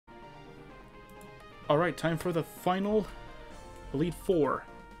Alright, time for the final Elite Four.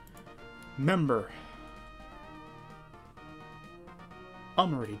 Member.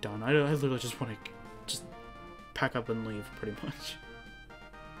 I'm already done. I literally just want to just pack up and leave, pretty much.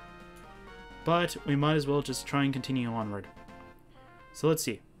 But we might as well just try and continue onward. So let's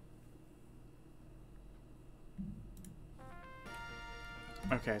see.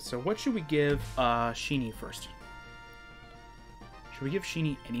 Okay, so what should we give Sheeny first? Should we give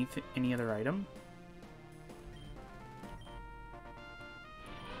Sheeny any other item?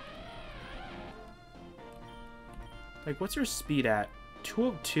 Like, what's your speed at?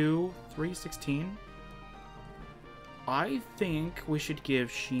 202, 316? I think we should give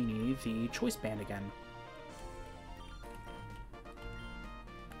Sheeny the choice band again.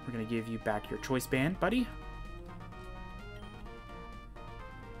 We're gonna give you back your choice band, buddy.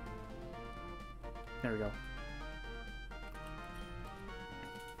 There we go.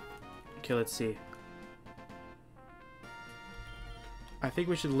 Okay, let's see. I think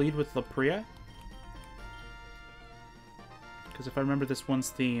we should lead with Lapria. Because if I remember this one's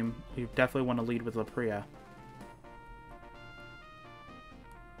theme, we definitely want to lead with Lapria.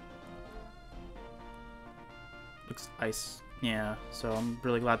 Looks ice. Yeah, so I'm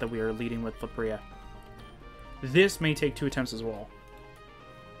really glad that we are leading with Lapria. This may take 2 attempts as well.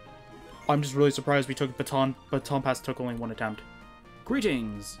 I'm just really surprised we took Baton Pass took only 1 attempt.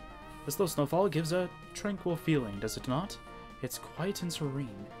 Greetings! This little snowfall gives a tranquil feeling, does it not? It's quiet and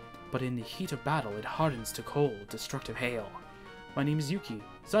serene, but in the heat of battle it hardens to cold, destructive hail. My name is Yuki.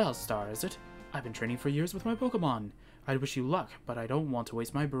 Xilestar, is it? I've been training for years with my Pokemon. I'd wish you luck, but I don't want to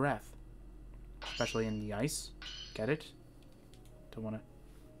waste my breath. Especially in the ice. Get it? Don't want to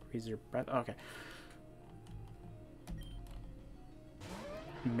freeze your breath. Okay.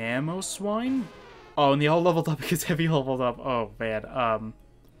 Mamoswine? Oh, and they all leveled up because Heavy leveled up. Oh, man.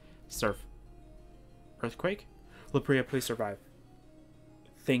 Surf. Earthquake? Lapria, please survive.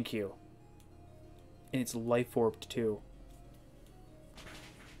 Thank you. And it's life orbed, too.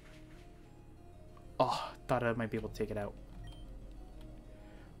 Oh, thought I might be able to take it out.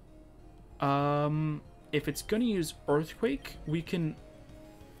 If it's gonna use Earthquake, we can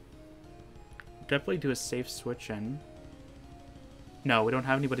definitely do a safe switch in. No, we don't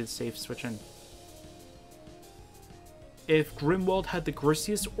have anybody to safe switch in. If Grimwald had the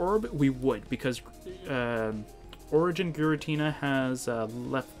Grisius Orb, we would, because Origin Giratina has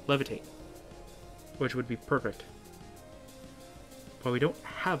Levitate, which would be perfect. But we don't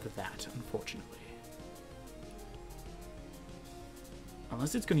have that, unfortunately.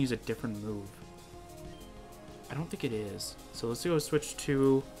 Unless it's going to use a different move. I don't think it is. So let's go switch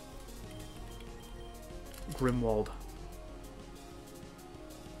to Grimwald.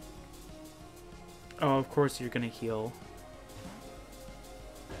 Oh, of course you're going to heal.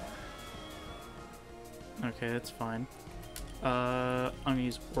 Okay, that's fine. I'm going to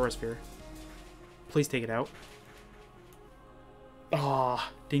use Aura Sphere. Please take it out. Oh,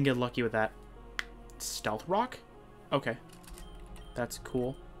 didn't get lucky with that. Stealth Rock? Okay. That's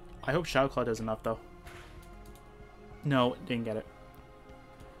cool. I hope Shadow Claw does enough, though. No, didn't get it.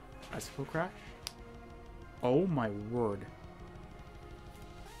 Icicle Crash? Oh my word.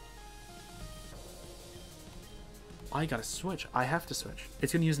 I gotta switch. I have to switch.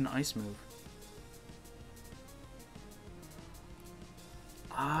 It's gonna use an ice move.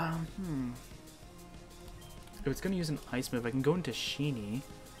 If it's gonna use an ice move, I can go into Sheeny.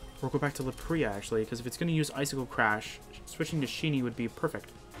 Or go back to Lapria, actually, because if it's gonna use Icicle Crash, switching to Sheeny would be perfect.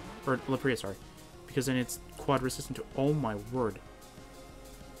 Or Lapria, sorry. Because then it's quad resistant to... Oh my word.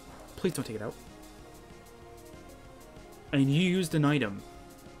 Please don't take it out. And you used an item.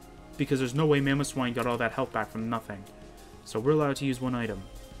 Because there's no way Mamoswine got all that health back from nothing. So we're allowed to use one item.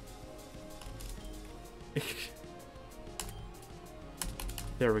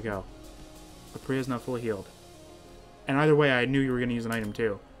 There we go. Lapria's not fully healed. And either way, I knew you were going to use an item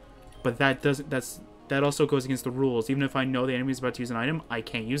too. But that doesn't... that also goes against the rules. Even if I know the enemy's about to use an item, I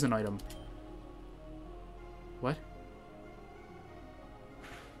can't use an item. What?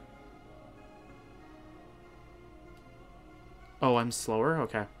 Oh, I'm slower?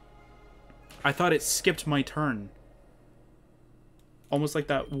 Okay. I thought it skipped my turn. Almost like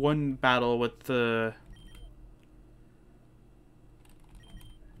that one battle with the...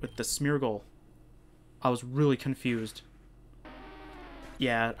 Smeargle. I was really confused.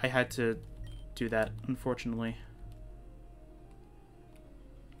 Yeah, I had to do that, unfortunately.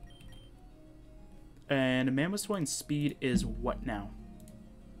 And Mamoswine's speed is what now?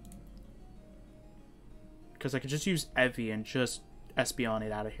 Because I could just use Eevee and just Espeon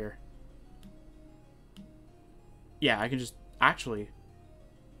it out of here. Yeah, I can just... Actually...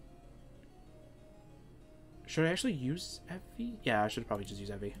 Should I actually use Eevee? Yeah, I should probably just use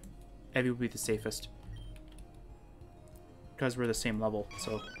Eevee. Eevee would be the safest. Because we're the same level,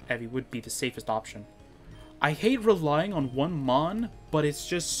 so Eevee would be the safest option. I hate relying on one Mon, but it's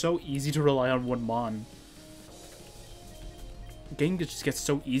just so easy to rely on one Mon. Game just gets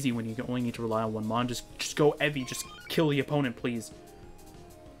so easy when you only need to rely on one Mon. Just go Eevee, just kill the opponent, please.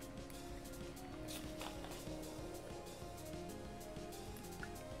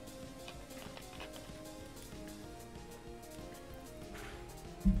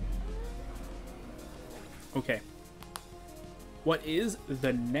 Okay. What is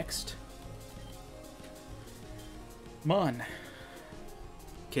the next Mon?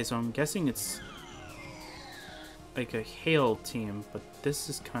 Okay, so I'm guessing it's like a Hail team, but this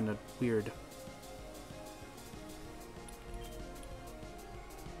is kind of weird.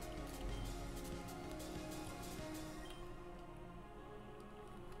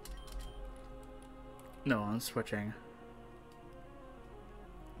 No, I'm switching.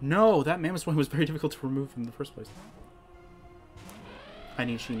 No, that Mammoth one was very difficult to remove in the first place. I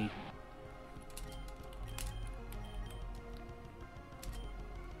need Sheeny.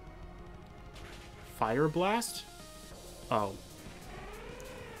 Fire Blast? Oh.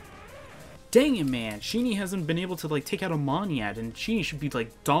 Dang it, man. Sheeny hasn't been able to, like, take out a Mon yet, and Sheeny should be,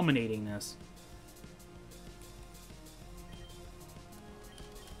 like, dominating this.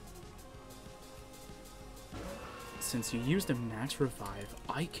 Since you used a Max Revive,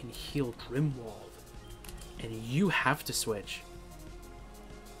 I can heal Grimwald. And you have to switch.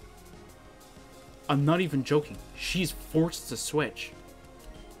 I'm not even joking. She's forced to switch.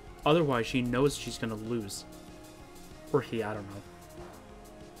 Otherwise, she knows she's gonna lose. Or he, I don't know.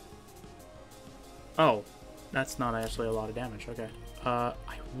 Oh, that's not actually a lot of damage. Okay. I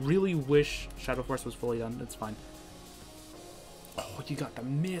really wish Shadow Force was fully done. It's fine. Oh, you got the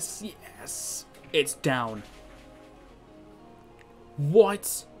miss. Yes. It's down.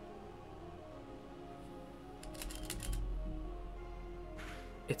 What?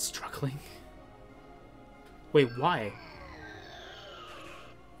 It's struggling. Wait, why?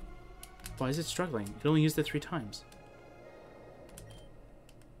 Why is it struggling? It only used it 3 times.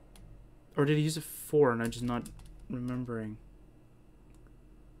 Or did he use it 4 and I'm just not remembering?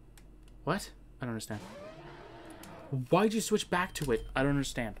 What? I don't understand. Why'd you switch back to it? I don't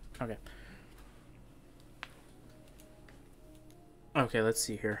understand. Okay. Okay, let's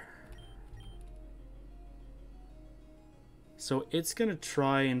see here. So it's gonna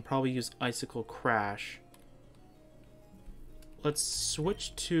try and probably use Icicle Crash. Let's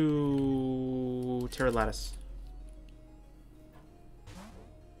switch to Terra Lattice.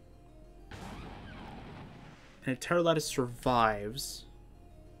 And if Terra Lattice survives...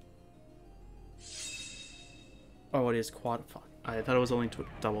 Oh, it is quad. Fuck. I thought it was only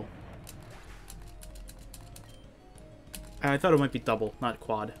double. I thought it might be double, not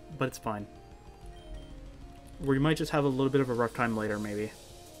quad, but it's fine. We might just have a little bit of a rough time later, maybe.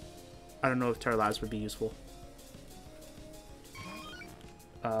 I don't know if Terra Lattice would be useful.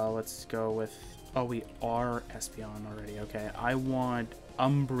 Let's go with... Oh, we are Espeon already. Okay, I want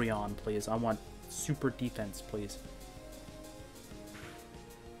Umbreon, please. I want super defense, please.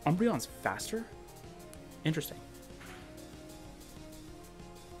 Umbreon's faster? Interesting.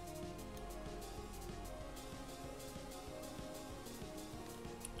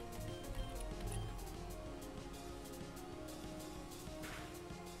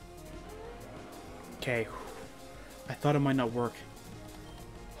 Okay. I thought it might not work.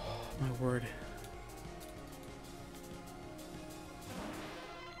 My word.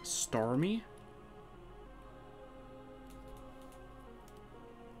 Starmie?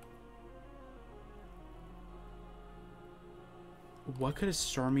 What could a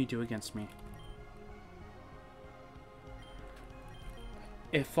Starmie do against me?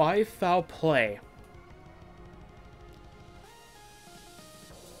 If I foul play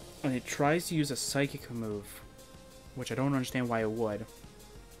and it tries to use a psychic move, which I don't understand why it would,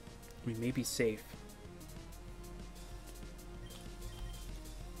 we may be safe.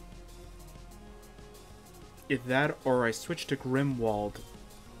 If that, or I switch to Grimwald,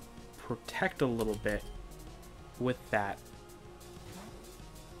 protect a little bit with that.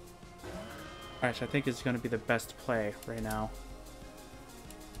 Actually, I think it's going to be the best play right now.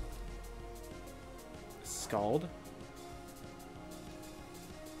 Scald.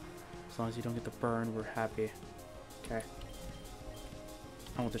 As long as you don't get the burn, we're happy. Okay.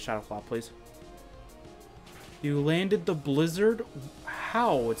 I want the Shadow Claw, please. You landed the Blizzard?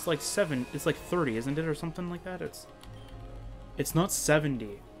 How? It's like 7. It's like 30, isn't it? Or something like that? It's not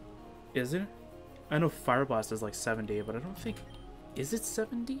 70. Is it? I know Fire Blast is like 70, but I don't think... Is it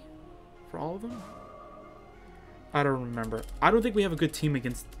 70? For all of them? I don't remember. I don't think we have a good team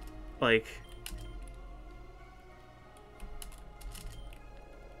against, like...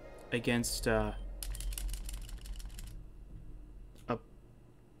 against, a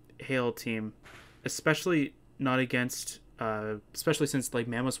Hail team. Especially not against, especially since, like,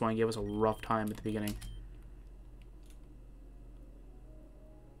 Mamoswine gave us a rough time at the beginning.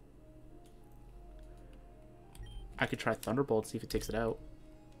 I could try Thunderbolt, see if it takes it out.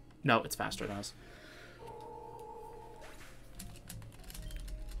 No, it's faster than us.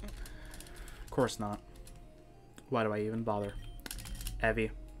 Of course not. Why do I even bother?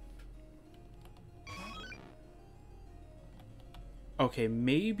 Eevee. Okay,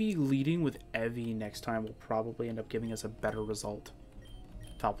 maybe leading with Eevee next time will probably end up giving us a better result.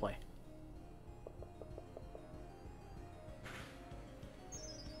 Foul play.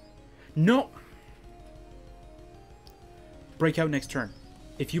 No! Break out next turn.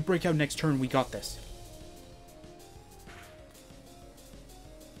 If you break out next turn, we got this.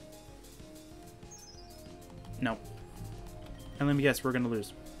 No. And let me guess, we're gonna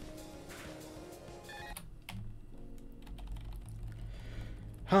lose.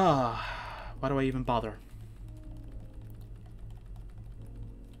 Ah, why do I even bother?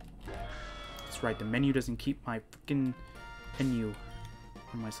 That's right, the menu doesn't keep my freaking menu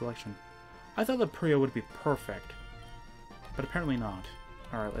from my selection. I thought the Prio would be perfect, but apparently not.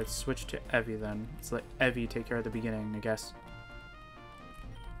 Alright, let's switch to Eevee then. Let's let Eevee take care of the beginning, I guess.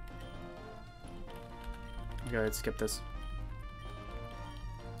 Okay, let's skip this.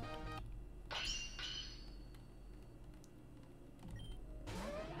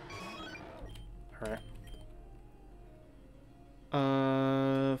 Alright.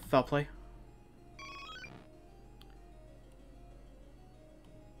 Foul play.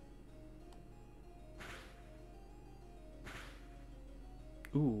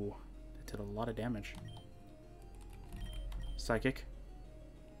 Ooh, that did a lot of damage. Psychic.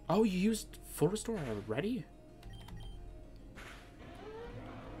 Oh, you used Full Restore already?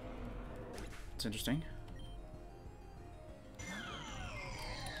 That's interesting.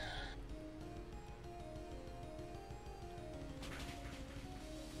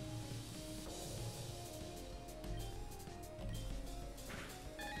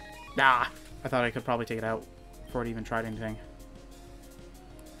 Nah, I thought I could probably take it out before it even tried anything.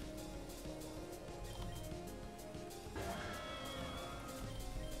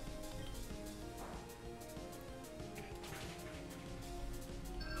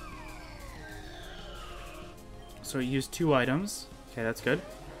 So it used 2 items. Okay, that's good.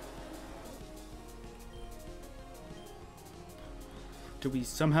 Do we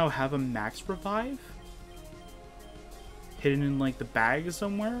somehow have a max revive? Hidden in, like, the bag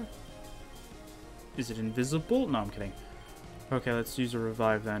somewhere? Is it invisible? No, I'm kidding. Okay, let's use a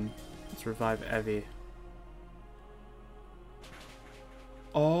revive then. Let's revive Eevee.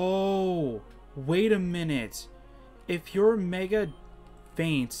 Oh! Wait a minute! If your Mega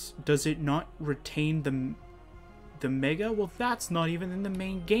faints, does it not retain the Mega? Well, that's not even in the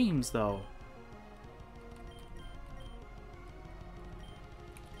main games, though.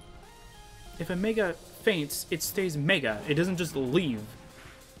 If a Mega faints, it stays Mega. It doesn't just leave.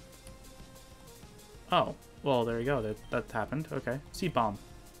 Oh, well, there you go. That happened. Okay. Seed Bomb.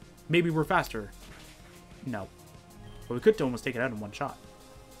 Maybe we're faster. No. But we could almost take it out in one shot.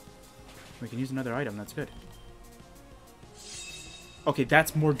 We can use another item. That's good. Okay,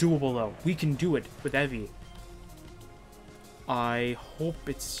 that's more doable, though. We can do it with Eevee. I hope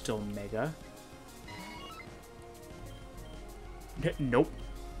it's still Mega. Nope.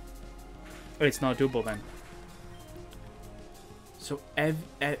 It's not doable then. So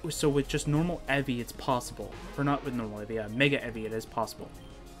so with just normal Eevee, it's possible. Or not with normal Eevee, Mega Eevee, it is possible.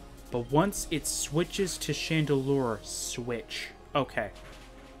 But once it switches to Chandelure, switch. Okay.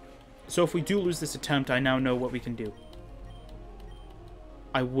 So if we do lose this attempt, I now know what we can do.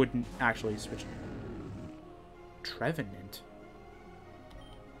 I wouldn't actually switch. Trevenant.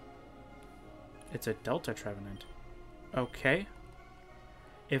 It's a Delta Trevenant. Okay.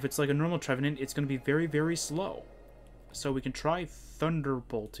 If it's like a normal Trevenant, it's going to be very, very slow. So we can try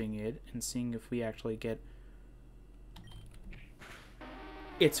Thunderbolting it and seeing if we actually get...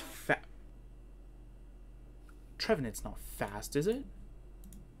 It's Trevenant's not fast, is it?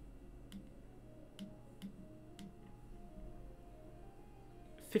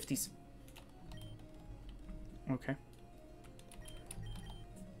 '50s. Okay.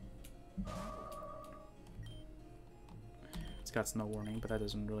 It's got snow warning, but that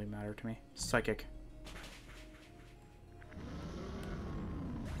doesn't really matter to me. Psychic.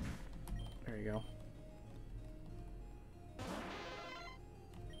 There you go.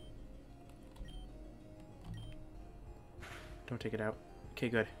 Don't take it out. Okay,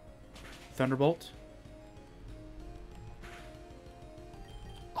 good. Thunderbolt.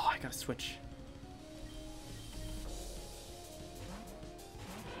 Oh, I gotta switch.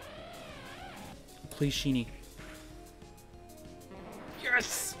 Please, Sheeny.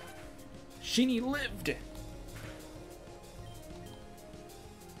 Yes! Sheeny lived!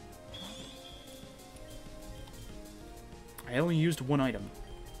 I only used one item.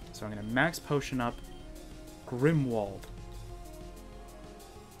 So I'm gonna max potion up Grimwald.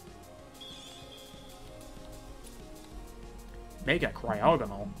 Mega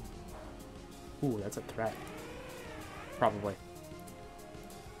Cryogonal. Ooh, that's a threat. Probably.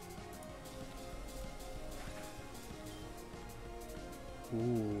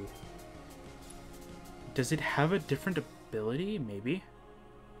 Ooh. Does it have a different ability? Maybe.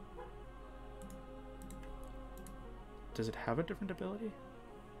 Does it have a different ability?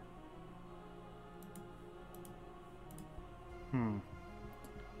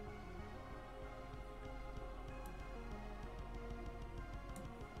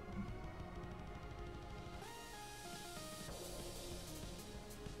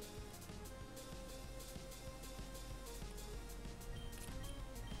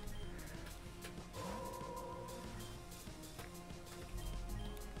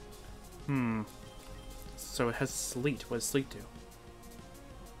 So it has Sleet. What does Sleet do?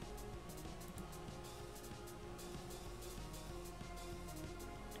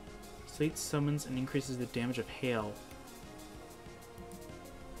 Sleet summons and increases the damage of hail.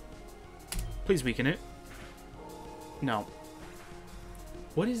 Please weaken it. No.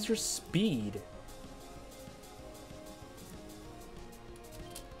 What is your speed?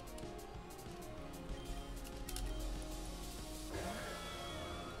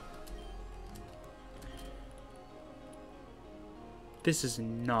 This is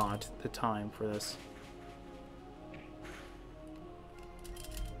not the time for this.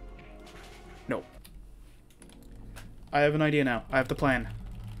 No. I have an idea now. I have the plan.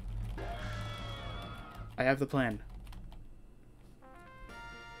 I have the plan.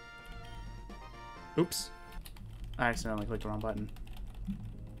 Oops. I accidentally clicked the wrong button.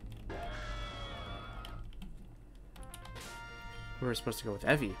 We were supposed to go with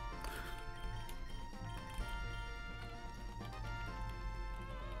Evie.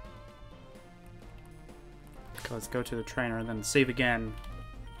 Let's go to the trainer and then save again.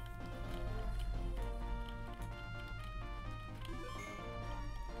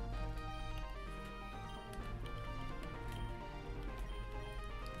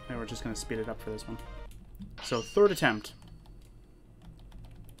 And we're just going to speed it up for this one. So, third attempt.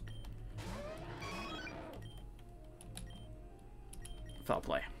 Foul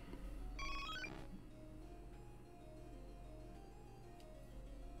play.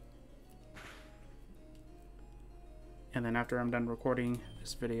 And then after I'm done recording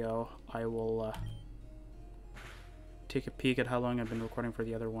this video, I will take a peek at how long I've been recording for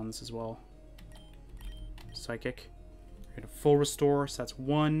the other ones as well. Psychic. We're gonna full restore, so that's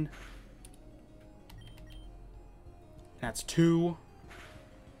 1. That's 2.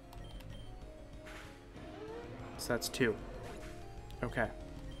 So that's 2. Okay.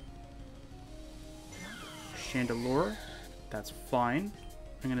 Chandelure. That's fine.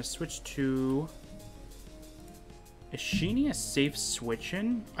 I'm gonna switch to... Is Sheeny a safe switch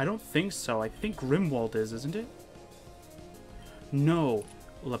in? I don't think so. I think Grimwald is, isn't it? No.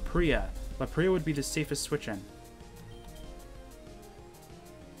 Lapria. Lapria would be the safest switch in.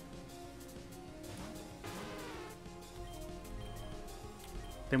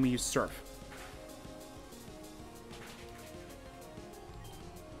 Then we use Surf.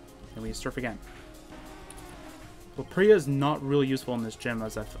 Then we use Surf again. Lapria is not really useful in this gym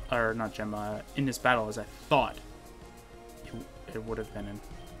as or not gym, in this battle as I thought it would have been in.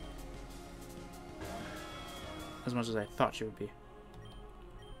 As much as I thought she would be.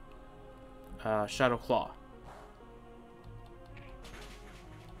 Shadow Claw.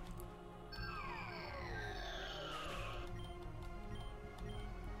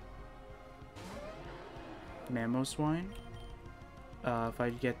 Mamoswine. If I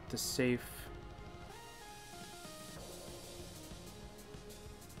get the safe...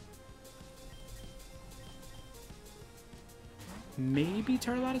 Maybe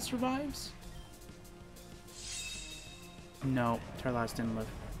Tarlatus survives? No, Tarlatus didn't live.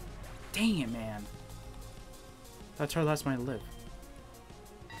 Dang it, man. I thought Tarlatus might live.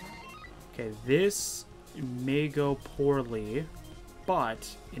 Okay, this may go poorly, but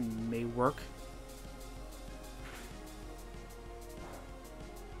it may work.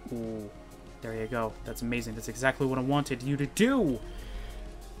 Ooh, there you go. That's amazing. That's exactly what I wanted you to do!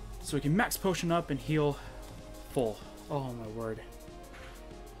 So we can max potion up and heal full. Oh my word.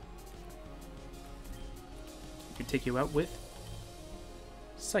 I can take you out with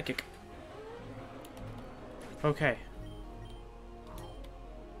Psychic. Okay.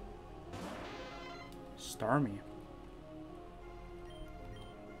 Starmie.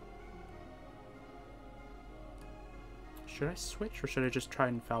 Should I switch or should I just try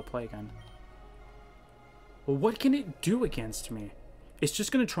and foul play again? Well, what can it do against me? It's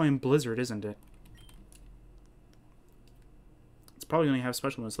just going to try and Blizzard, isn't it? It's probably going to have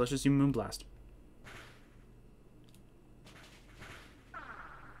special moves, so let's just do Moonblast.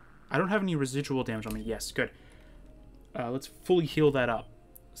 I don't have any residual damage on me. Yes, good. Let's fully heal that up.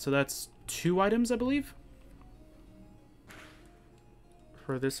 So that's 2 items, I believe,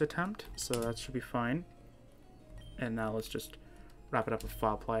 for this attempt. So that should be fine. And now let's just wrap it up with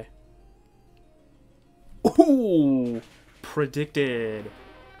foul play. Ooh! Predicted.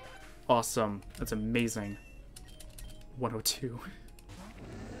 Awesome. That's amazing. 102.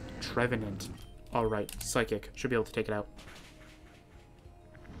 Trevenant. Alright, Psychic. Should be able to take it out.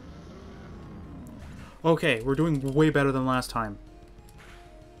 Okay, we're doing way better than last time.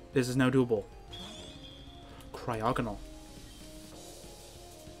 This is now doable. Cryogonal.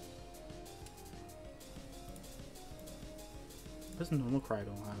 What does normal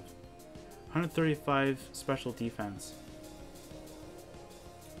Cryogonal have? 135 special defense.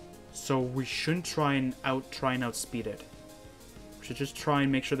 So we shouldn't try and outspeed it. We should just try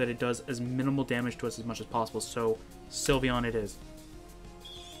and make sure that it does as minimal damage to us as much as possible. So Sylveon it is.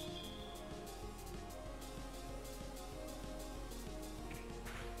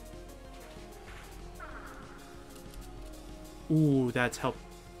 Ooh, that's helped.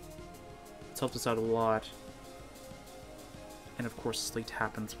 It's helped us out a lot. And of course, Sleet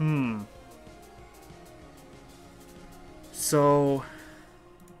happens. So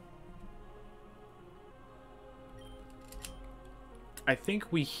I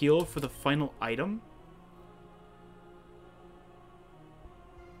think we heal for the final item.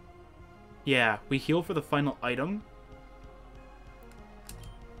 Yeah, we heal for the final item.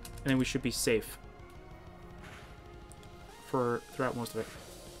 And then we should be safe for throughout most of it.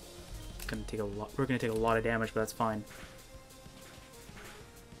 It's gonna take a lot. We're gonna take a lot of damage, but that's fine.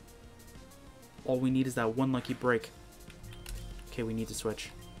 All we need is that one lucky break. Okay, we need to switch.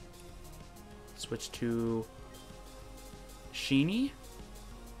 Switch to Sheeny?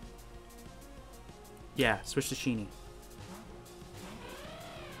 Yeah, switch to Sheeny.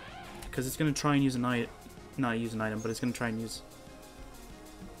 Because it's going to try and use an item. Not use an item, but it's going to try and use...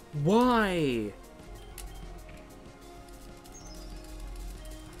 Why?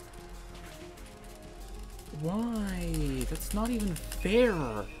 Why? That's not even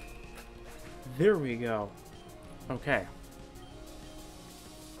fair. There we go. Okay.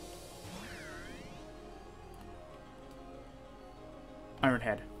 Iron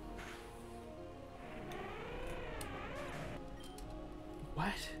Head. What?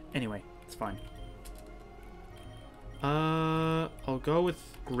 Anyway, it's fine. I'll go with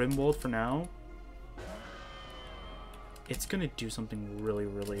Grimwald for now. It's gonna do something really,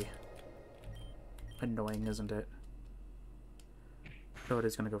 really annoying, isn't it? Oh, it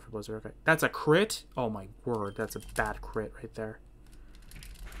is gonna go for Blizzard. Okay. That's a crit? Oh my word, that's a bad crit right there.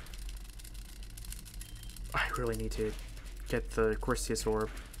 I really need to get the Corsius Orb.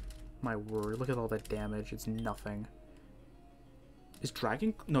 My word, look at all that damage. It's nothing. Is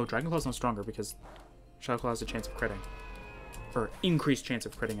Dragon... No, Dragon Claw's not stronger because Shadow Claw has a chance of critting. Or increased chance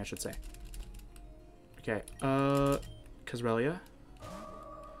of critting, I should say. Okay, Kazrelia.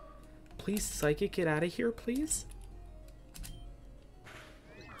 Please Psychic it out of here, please?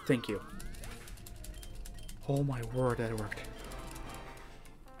 Thank you. Oh my word, that worked.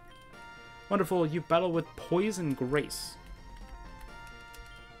 Wonderful, you battle with Poison Grace.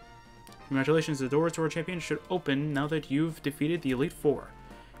 Congratulations, the doors to our champion should open now that you've defeated the Elite Four.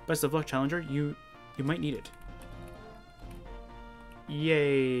 Best of luck, challenger. You might need it.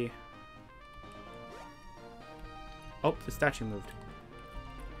 Yay. Oh, the statue moved.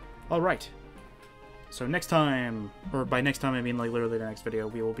 Alright. So next time, or by next time I mean like literally the next video,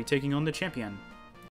 we will be taking on the champion.